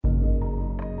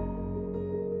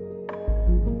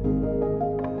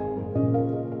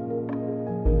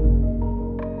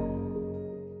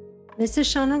This is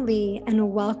Shauna Lee,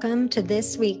 and welcome to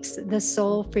this week's The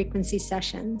Soul Frequency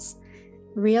Sessions.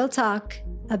 Real talk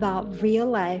about real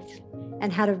life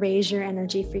and how to raise your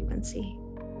energy frequency.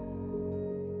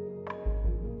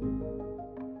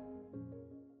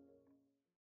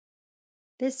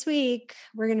 This week,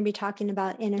 we're going to be talking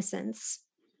about innocence.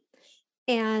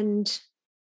 And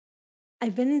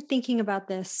I've been thinking about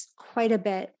this quite a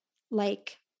bit,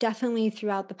 like definitely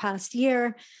throughout the past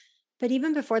year, but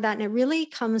even before that. And it really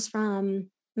comes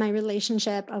from my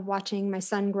relationship of watching my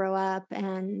son grow up.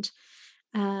 And,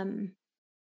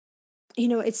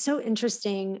 it's so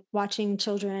interesting watching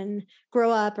children grow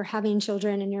up or having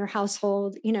children in your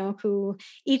household, who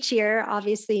each year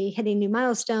obviously hitting new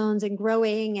milestones and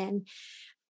growing. And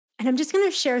I'm just going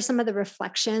to share some of the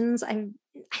reflections. I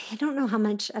don't know how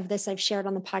much of this I've shared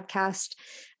on the podcast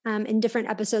in different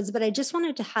episodes, but I just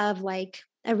wanted to have like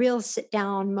a real sit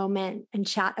down moment and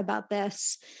chat about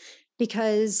this,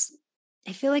 because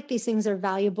I feel like these things are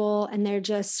valuable and they're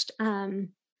just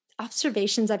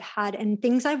observations I've had and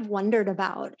things I've wondered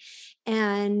about.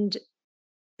 And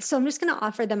so I'm just going to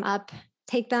offer them up,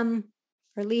 take them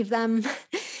or leave them,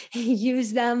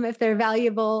 use them if they're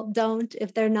valuable, don't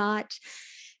if they're not.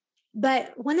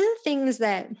 But one of the things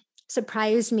that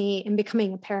surprised me in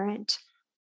becoming a parent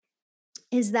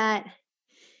is that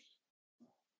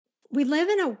we live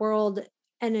in a world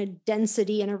and a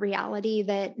density and a reality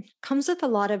that comes with a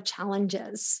lot of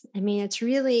challenges. I mean, it's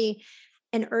really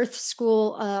an earth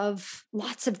school of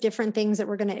lots of different things that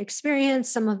we're going to experience,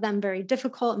 some of them very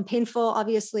difficult and painful.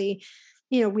 Obviously,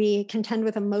 we contend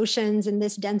with emotions in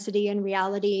this density and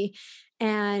reality.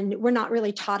 And we're not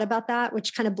really taught about that,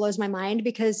 which kind of blows my mind,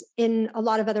 because in a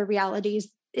lot of other realities,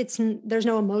 there's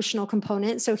no emotional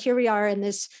component. So here we are in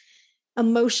this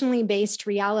emotionally based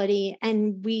reality,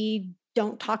 and we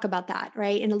don't talk about that,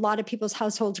 right? In a lot of people's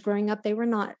households growing up, they were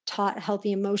not taught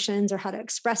healthy emotions or how to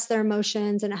express their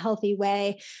emotions in a healthy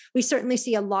way. We certainly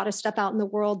see a lot of stuff out in the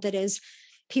world that is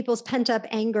people's pent up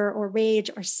anger or rage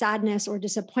or sadness or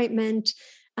disappointment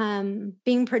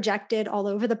being projected all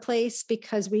over the place,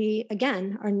 because we,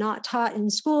 again, are not taught in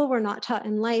school. We're not taught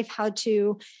in life how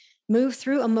to move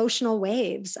through emotional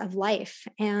waves of life.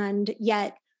 And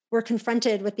yet we're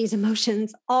confronted with these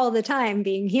emotions all the time,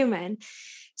 being human.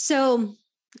 So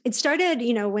it started,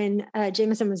 when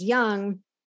Jameson was young,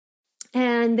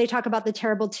 and they talk about the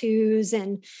terrible twos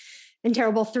and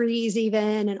terrible threes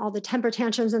even, and all the temper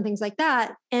tantrums and things like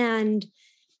that. And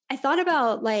I thought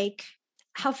about like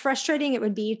how frustrating it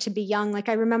would be to be young. Like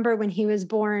I remember when he was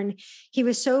born, he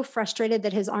was so frustrated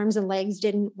that his arms and legs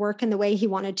didn't work in the way he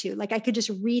wanted to. Like I could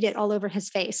just read it all over his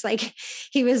face. Like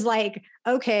he was like,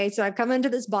 okay, so I've come into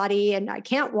this body and I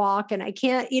can't walk and I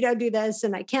can't, do this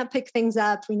and I can't pick things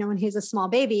up, when he was a small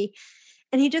baby.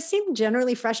 And he just seemed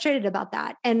generally frustrated about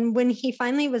that. And when he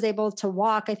finally was able to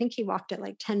walk, I think he walked at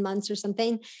like 10 months or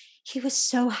something, he was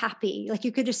so happy. Like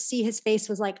you could just see his face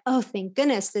was like, oh, thank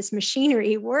goodness this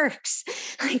machinery works.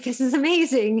 Like, this is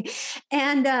amazing.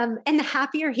 And the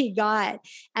happier he got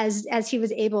as he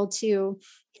was able to,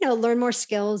 learn more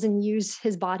skills and use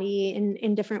his body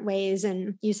in different ways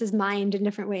and use his mind in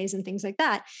different ways and things like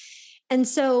that. And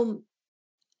so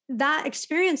that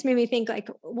experience made me think like,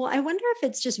 well, I wonder if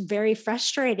it's just very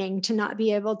frustrating to not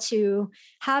be able to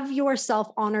have yourself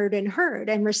honored and heard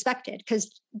and respected.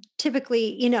 Because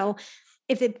typically,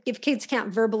 if kids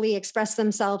can't verbally express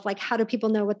themselves, like how do people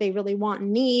know what they really want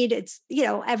and need? It's,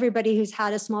 everybody who's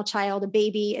had a small child, a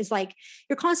baby, is like,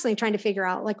 you're constantly trying to figure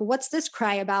out like, what's this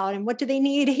cry about and what do they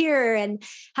need here? And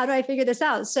how do I figure this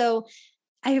out? So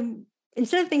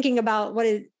instead of thinking about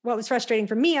what was frustrating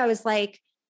for me, I was like,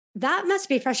 that must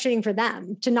be frustrating for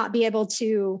them to not be able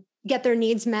to get their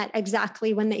needs met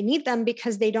exactly when they need them,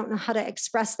 because they don't know how to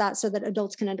express that so that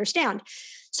adults can understand.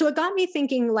 So it got me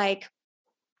thinking like,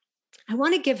 I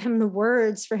want to give him the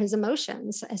words for his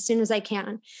emotions as soon as I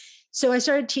can. So I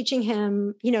started teaching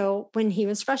him, when he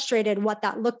was frustrated, what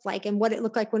that looked like and what it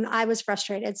looked like when I was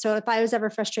frustrated. So if I was ever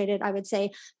frustrated, I would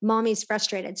say, mommy's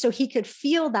frustrated. So he could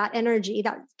feel that energy,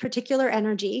 that particular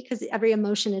energy, because every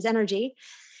emotion is energy.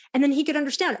 And then he could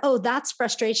understand, oh, that's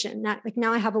frustration.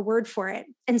 Now I have a word for it.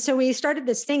 And so we started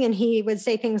this thing, and he would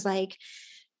say things like,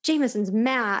 Jameson's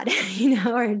mad,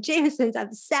 or Jameson's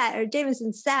upset, or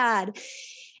Jameson's sad.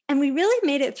 And we really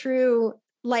made it through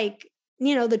like,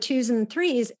 the twos and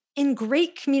threes in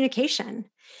great communication.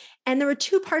 And there were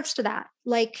two parts to that.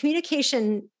 Like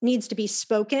communication needs to be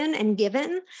spoken and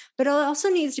given, but it also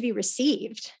needs to be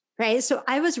received, right? So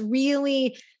I was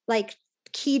really like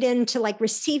keyed into like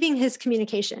receiving his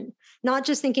communication, not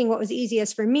just thinking what was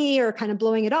easiest for me or kind of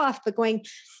blowing it off, but going,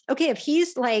 okay, if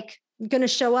he's like going to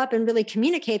show up and really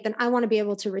communicate, then I want to be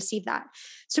able to receive that.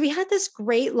 So we had this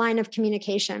great line of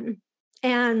communication.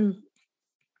 And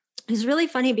it was really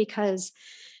funny because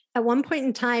at one point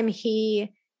in time,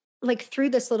 he like threw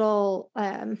this little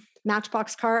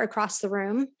Matchbox car across the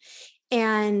room.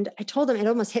 And I told him, it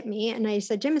almost hit me. And I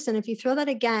said, Jameson, if you throw that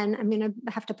again, I'm going to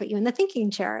have to put you in the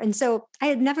thinking chair. And so I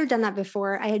had never done that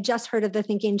before. I had just heard of the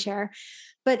thinking chair,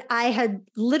 but I had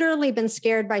literally been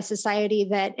scared by society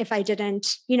that if I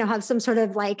didn't, have some sort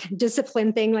of like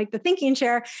discipline thing like the thinking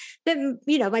chair, then,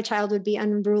 my child would be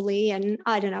unruly and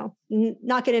I don't know,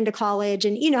 not get into college.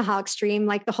 And how extreme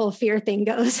like the whole fear thing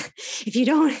goes. If you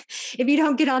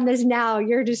don't get on this now,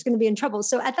 you're just going to be in trouble.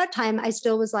 So at that time, I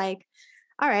still was like,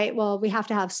 all right, well, we have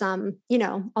to have some,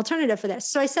 alternative for this.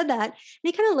 So I said that, and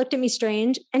he kind of looked at me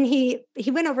strange, and he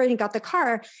went over and he got the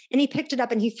car and he picked it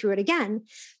up and he threw it again.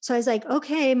 So I was like,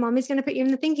 okay, mommy's going to put you in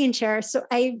the thinking chair. So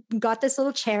I got this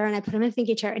little chair and I put him in the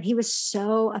thinking chair, and he was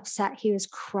so upset. He was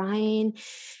crying.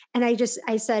 And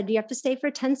I said, you have to stay for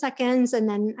 10 seconds. And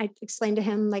then I explained to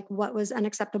him like what was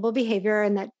unacceptable behavior,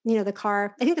 and that, the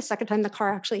car, I think the second time the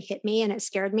car actually hit me and it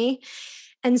scared me.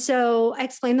 And so I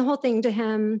explained the whole thing to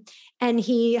him, and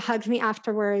he hugged me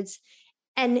afterwards,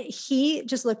 and he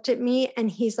just looked at me and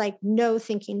he's like, no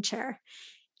thinking chair.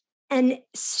 And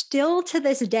still to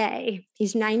this day,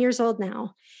 he's 9 years old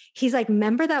now. He's like,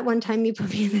 remember that one time you put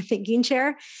me in the thinking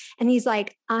chair? And he's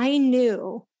like, I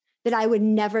knew that I would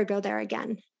never go there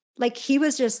again. Like he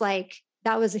was just like,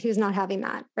 he was not having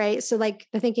that. Right. So like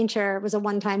the thinking chair was a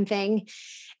one-time thing,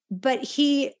 but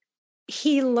he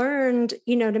learned,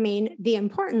 what I mean, the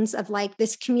importance of like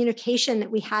this communication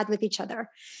that we had with each other.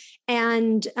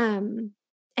 And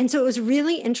so it was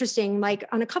really interesting, like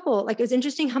on a couple, like it was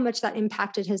interesting how much that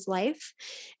impacted his life.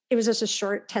 It was just a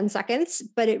short 10 seconds,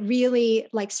 but it really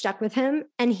like stuck with him.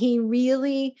 And he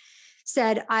really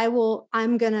said,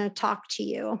 I'm going to talk to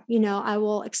you, I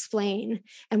will explain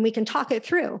and we can talk it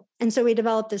through. And so we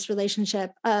developed this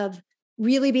relationship of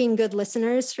really being good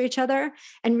listeners for each other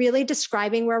and really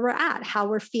describing where we're at, how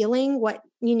we're feeling, what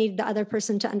you need the other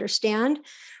person to understand,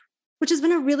 which has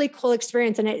been a really cool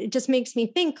experience. And it just makes me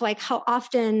think like how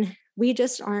often we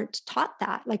just aren't taught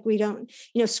that. Like we don't,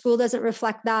 school doesn't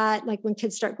reflect that. Like when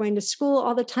kids start going to school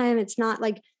all the time, it's not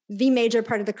like the major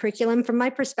part of the curriculum. From my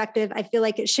perspective, I feel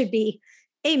like it should be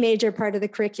a major part of the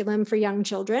curriculum for young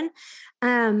children.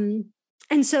 And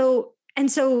so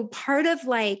part of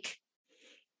like,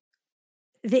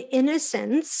 the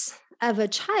innocence of a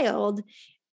child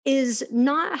is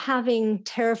not having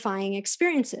terrifying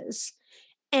experiences.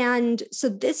 And so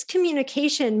this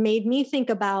communication made me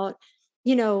think about,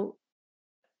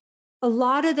 a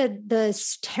lot of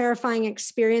the terrifying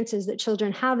experiences that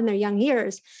children have in their young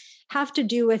years have to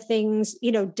do with things,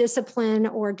 discipline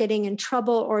or getting in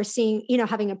trouble or seeing,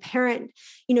 having a parent,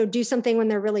 do something when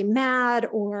they're really mad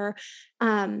or,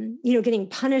 getting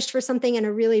punished for something in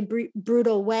a really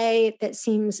brutal way that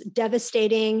seems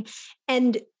devastating.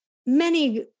 And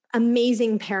many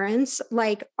amazing parents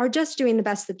are just doing the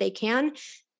best that they can,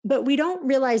 but we don't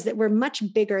realize that we're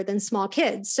much bigger than small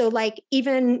kids. So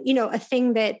even, a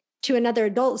thing that to another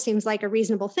adult seems like a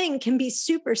reasonable thing can be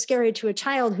super scary to a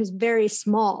child who's very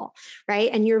small,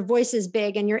 right? And your voice is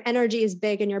big and your energy is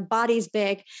big and your body's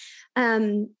big.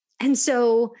 And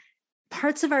so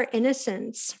parts of our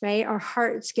innocence, right? Our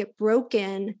hearts get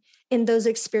broken in those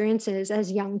experiences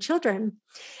as young children.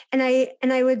 And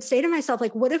I would say to myself,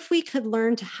 what if we could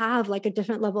learn to have a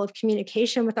different level of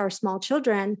communication with our small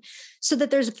children so that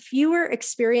there's fewer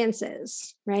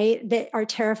experiences, right? That are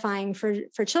terrifying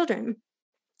for children.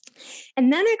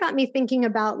 And then it got me thinking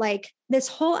about this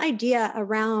whole idea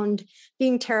around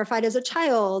being terrified as a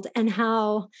child and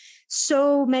how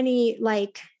so many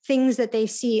things that they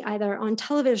see either on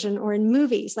television or in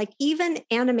movies, even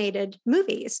animated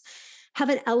movies, have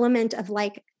an element of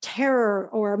terror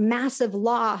or massive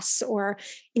loss or,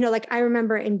 I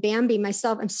remember in Bambi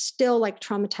myself, I'm still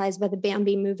traumatized by the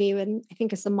Bambi movie. And I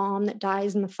think it's the mom that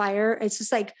dies in the fire. It's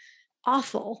just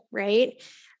awful. Right.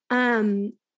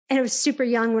 And I was super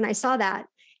young when I saw that.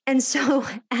 And so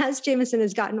as Jameson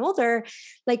has gotten older,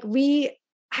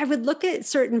 I would look at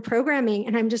certain programming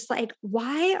and I'm just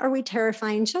why are we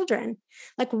terrifying children?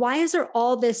 Why is there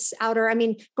all this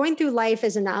going through life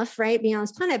is enough, right? Being on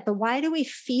this planet, but why do we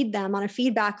feed them on a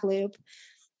feedback loop?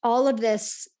 All of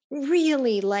this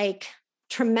really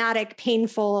traumatic,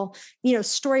 painful,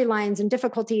 storylines and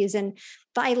difficulties and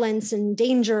violence and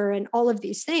danger and all of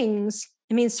these things.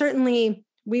 Certainly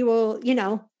we will,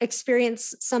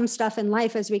 experience some stuff in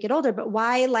life as we get older, but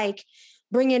why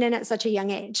bring it in at such a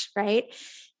young age, right?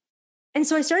 And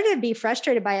so I started to be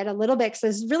frustrated by it a little bit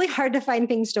because it's really hard to find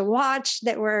things to watch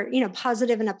that were,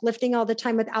 positive and uplifting all the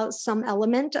time without some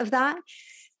element of that.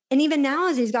 And even now,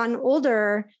 as he's gotten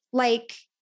older, like,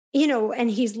 and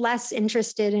he's less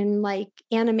interested in like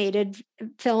animated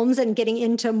films and getting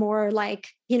into more like,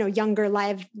 younger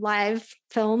live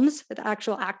films with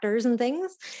actual actors and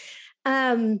things.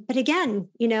 But again,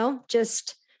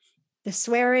 just the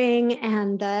swearing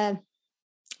and the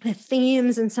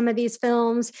themes in some of these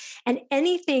films and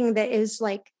anything that is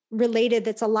like related,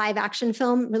 that's a live action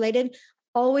film related,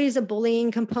 always a bullying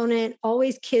component,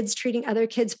 always kids treating other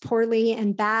kids poorly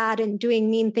and bad and doing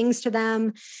mean things to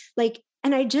them. Like,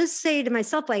 and I just say to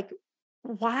myself, like,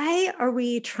 why are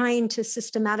we trying to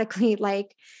systematically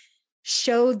like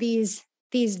show these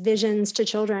visions to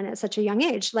children at such a young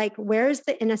age? Like, where's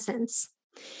the innocence?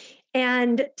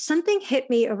 And something hit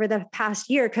me over the past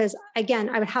year, because again,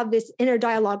 I would have this inner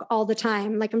dialogue all the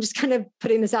time. Like, I'm just kind of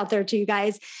putting this out there to you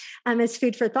guys as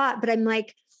food for thought. But I'm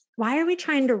like, why are we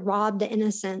trying to rob the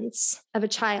innocence of a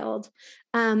child?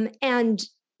 And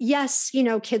yes,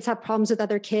 kids have problems with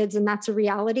other kids, and that's a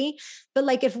reality. But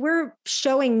like, if we're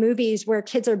showing movies where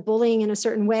kids are bullying in a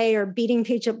certain way or beating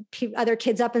other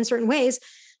kids up in certain ways,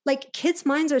 like kids'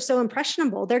 minds are so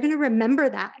impressionable. They're going to remember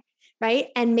that. Right.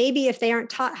 And maybe if they aren't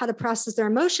taught how to process their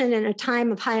emotion in a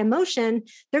time of high emotion,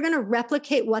 they're going to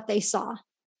replicate what they saw.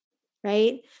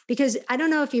 Right. Because I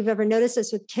don't know if you've ever noticed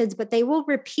this with kids, but they will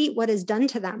repeat what is done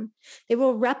to them. They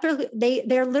will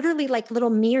they're literally like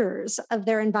little mirrors of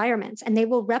their environments, and they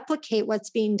will replicate what's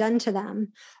being done to them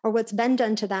or what's been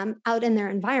done to them out in their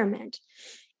environment.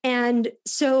 And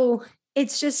so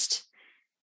it's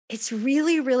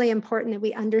really, really important that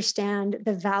we understand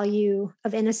the value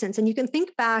of innocence. And you can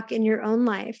think back in your own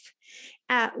life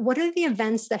at what are the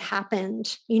events that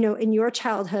happened, in your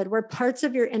childhood where parts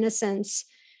of your innocence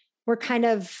were kind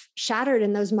of shattered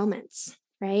in those moments,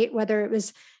 right? Whether it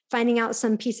was finding out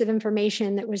some piece of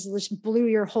information that just blew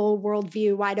your whole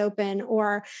worldview wide open,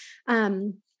 or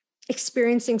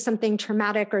experiencing something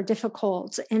traumatic or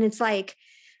difficult. And it's like,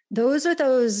 those are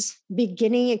those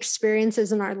beginning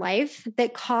experiences in our life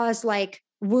that cause like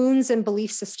wounds and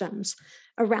belief systems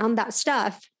around that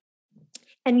stuff.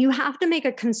 And you have to make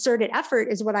a concerted effort,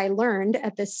 is what I learned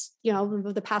at this,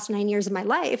 the past 9 years of my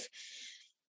life,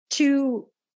 to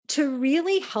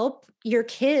really help your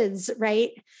kids,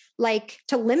 right? Like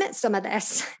to limit some of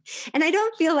this. And I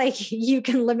don't feel like you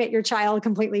can limit your child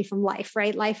completely from life,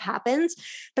 right? Life happens.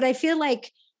 But I feel like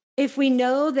if we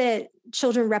know that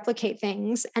children replicate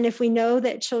things, and if we know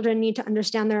that children need to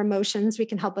understand their emotions, we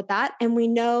can help with that. And we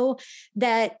know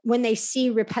that when they see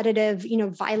repetitive,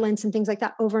 violence and things like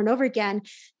that over and over again,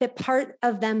 that part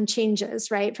of them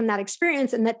changes, right, from that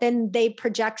experience, and that then they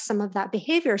project some of that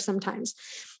behavior sometimes.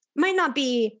 Might not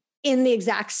be in the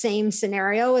exact same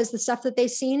scenario as the stuff that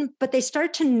they've seen, but they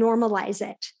start to normalize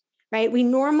it. Right? We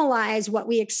normalize what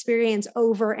we experience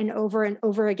over and over and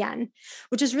over again,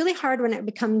 which is really hard when it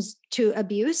becomes to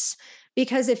abuse,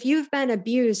 because if you've been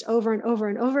abused over and over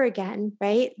and over again,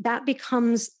 right, that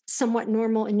becomes somewhat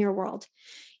normal in your world,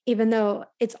 even though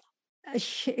it's an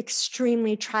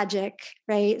extremely tragic,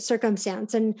 right,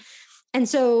 circumstance. And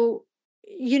so,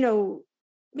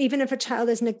 even if a child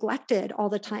is neglected all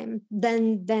the time,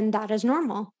 then that is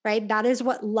normal, right? That is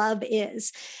what love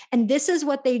is. And this is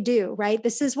what they do, right?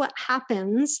 This is what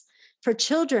happens for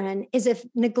children, is if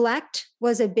neglect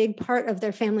was a big part of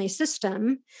their family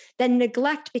system, then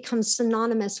neglect becomes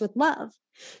synonymous with love.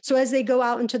 So as they go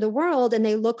out into the world and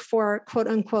they look for quote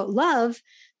unquote love,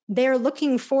 they're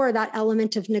looking for that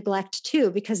element of neglect too,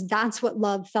 because that's what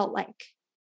love felt like.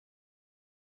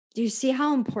 Do you see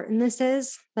how important this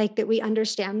is? Like, that we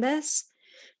understand this,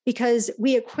 because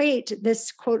we equate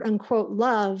this quote unquote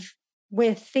love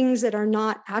with things that are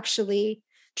not actually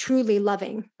truly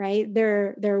loving, right?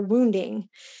 They're wounding.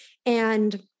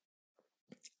 And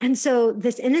so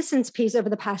this innocence piece over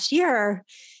the past year,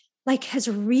 like, has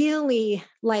really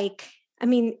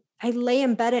I lay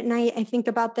in bed at night, I think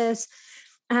about this.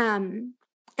 And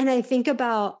I think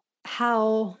about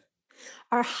how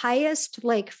our highest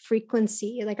like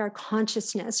frequency, like our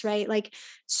consciousness, right? Like,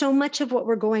 so much of what's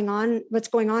going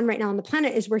on right now on the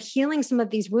planet is we're healing some of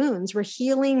these wounds. We're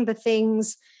healing the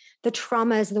things, the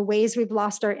traumas, the ways we've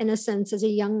lost our innocence as a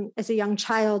young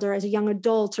child or as a young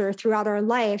adult or throughout our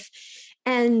life.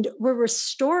 And we're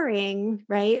restoring,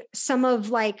 right, some of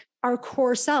like our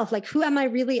core self, like, who am I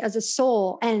really as a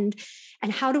soul? And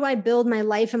how do I build my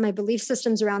life and my belief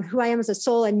systems around who I am as a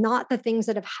soul, and not the things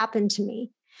that have happened to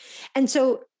me. And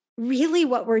so really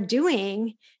what we're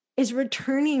doing is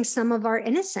returning some of our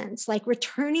innocence, like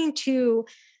returning to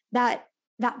that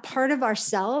part of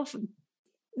ourself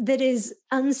that is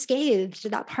unscathed,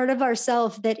 that part of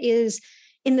ourself that is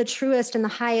in the truest and the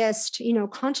highest,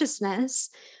 consciousness,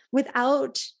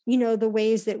 without, the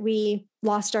ways that we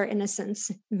lost our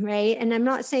innocence, right? And I'm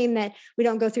not saying that we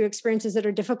don't go through experiences that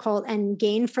are difficult and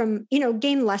gain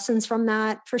lessons from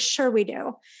that. For sure we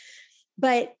do.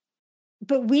 But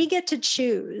we get to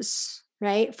choose,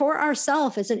 right? For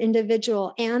ourselves as an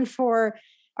individual, and for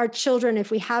our children,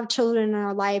 if we have children in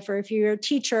our life, or if you're a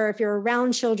teacher, if you're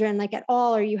around children, like at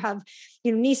all, or you have,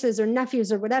 nieces or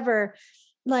nephews or whatever,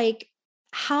 like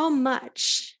how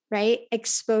much, right,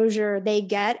 exposure they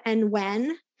get and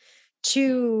when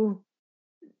to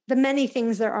the many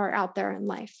things there are out there in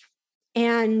life.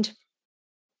 And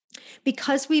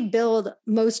because we build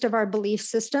most of our belief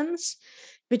systems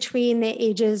between the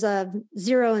ages of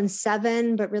 0 and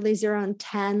 7, but really 0 and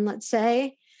 10, let's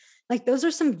say, like those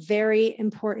are some very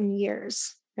important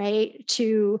years, right?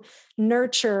 To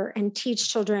nurture and teach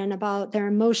children about their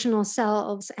emotional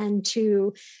selves, and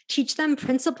to teach them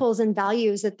principles and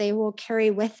values that they will carry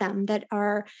with them, that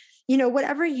are,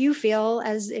 whatever you feel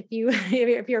as if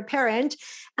you're a parent,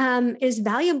 is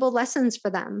valuable lessons for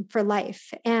them for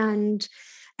life. And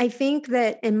I think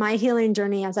that in my healing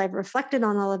journey, as I've reflected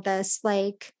on all of this,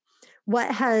 like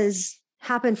what has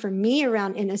happened for me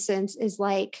around innocence is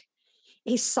like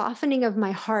a softening of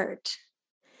my heart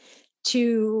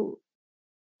to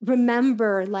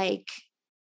remember like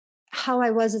how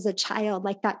I was as a child,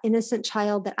 like that innocent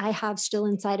child that I have still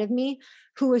inside of me,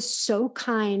 who was so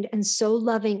kind and so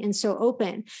loving and so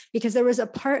open. Because there was a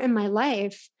part in my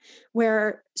life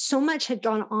where so much had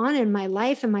gone on in my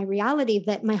life and my reality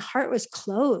that my heart was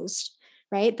closed,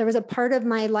 right? There was a part of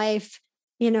my life,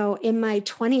 in my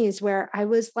 20s where I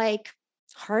was like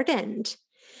hardened,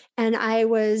 and I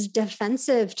was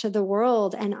defensive to the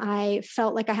world, and I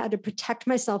felt like I had to protect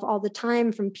myself all the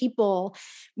time from people,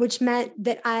 which meant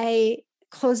that I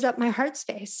closed up my heart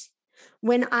space.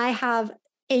 When I have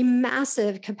a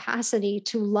massive capacity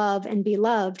to love and be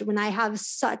loved, when I have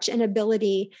such an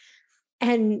ability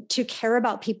and to care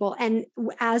about people. And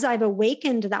as I've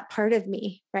awakened that part of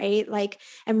me, right, like,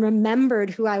 and remembered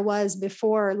who I was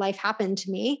before life happened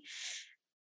to me,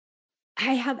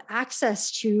 I have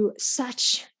access to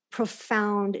such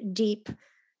profound, deep,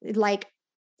 like,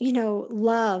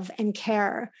 love and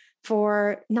care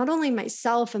for not only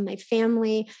myself and my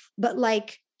family, but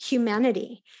like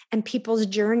humanity and people's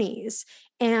journeys.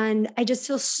 And I just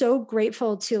feel so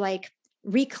grateful to like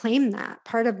reclaim that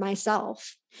part of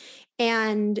myself.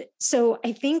 And so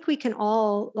I think we can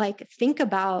all like think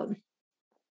about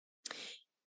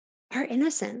our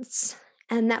innocence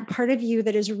and that part of you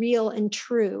that is real and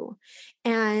true,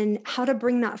 and how to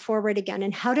bring that forward again,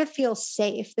 and how to feel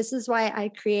safe. This is why I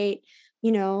create,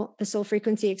 the soul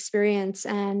frequency experience,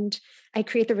 and I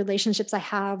create the relationships I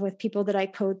have with people that I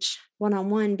coach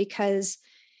one-on-one, because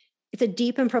it's a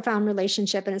deep and profound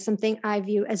relationship, and it's something I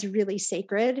view as really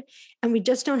sacred. And we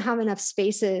just don't have enough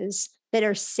spaces that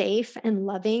are safe and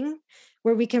loving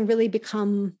where we can really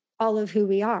become all of who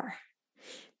we are.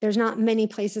 There's not many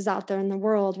places out there in the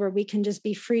world where we can just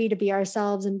be free to be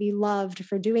ourselves and be loved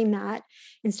for doing that,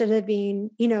 instead of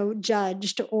being,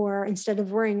 judged, or instead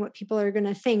of worrying what people are going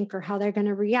to think or how they're going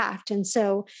to react. And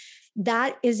so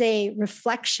that is a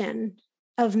reflection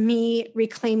of me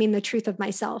reclaiming the truth of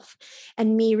myself,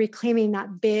 and me reclaiming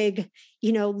that big,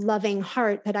 loving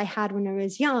heart that I had when I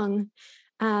was young,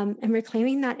 and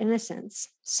reclaiming that innocence.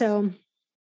 So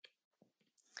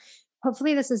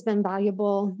hopefully this has been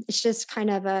valuable. It's just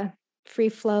kind of a free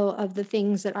flow of the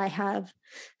things that I have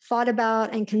thought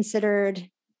about and considered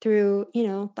through,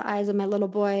 the eyes of my little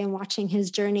boy and watching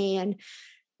his journey. And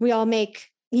we all make,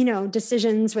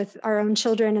 decisions with our own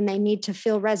children, and they need to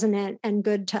feel resonant and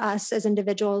good to us as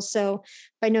individuals. So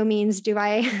by no means do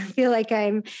I feel like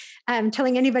I'm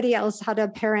telling anybody else how to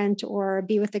parent or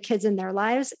be with the kids in their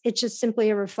lives. It's just simply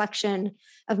a reflection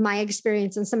of my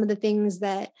experience and some of the things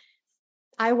that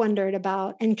I wondered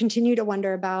about and continue to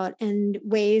wonder about, and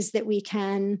ways that we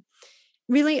can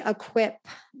really equip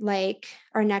like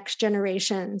our next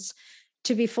generations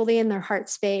to be fully in their heart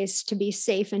space, to be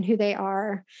safe in who they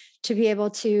are, to be able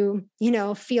to,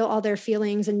 feel all their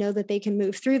feelings and know that they can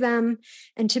move through them,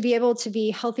 and to be able to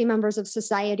be healthy members of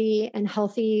society and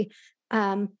healthy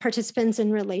participants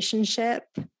in relationship,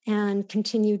 and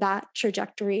continue that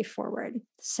trajectory forward.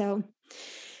 So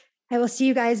I will see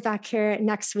you guys back here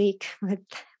next week with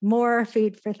more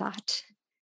food for thought.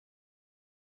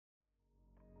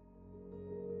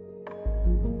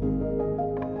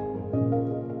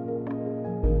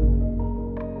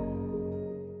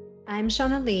 I'm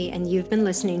Shauna Lee, and you've been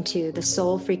listening to the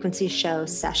Soul Frequency Show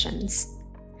Sessions.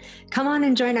 Come on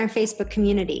and join our Facebook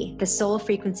community, the Soul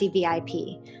Frequency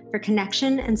VIP, for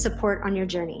connection and support on your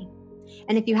journey.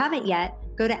 And if you haven't yet,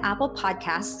 go to Apple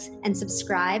Podcasts and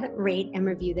subscribe, rate, and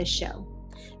review this show.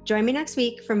 Join me next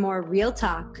week for more real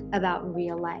talk about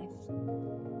real life.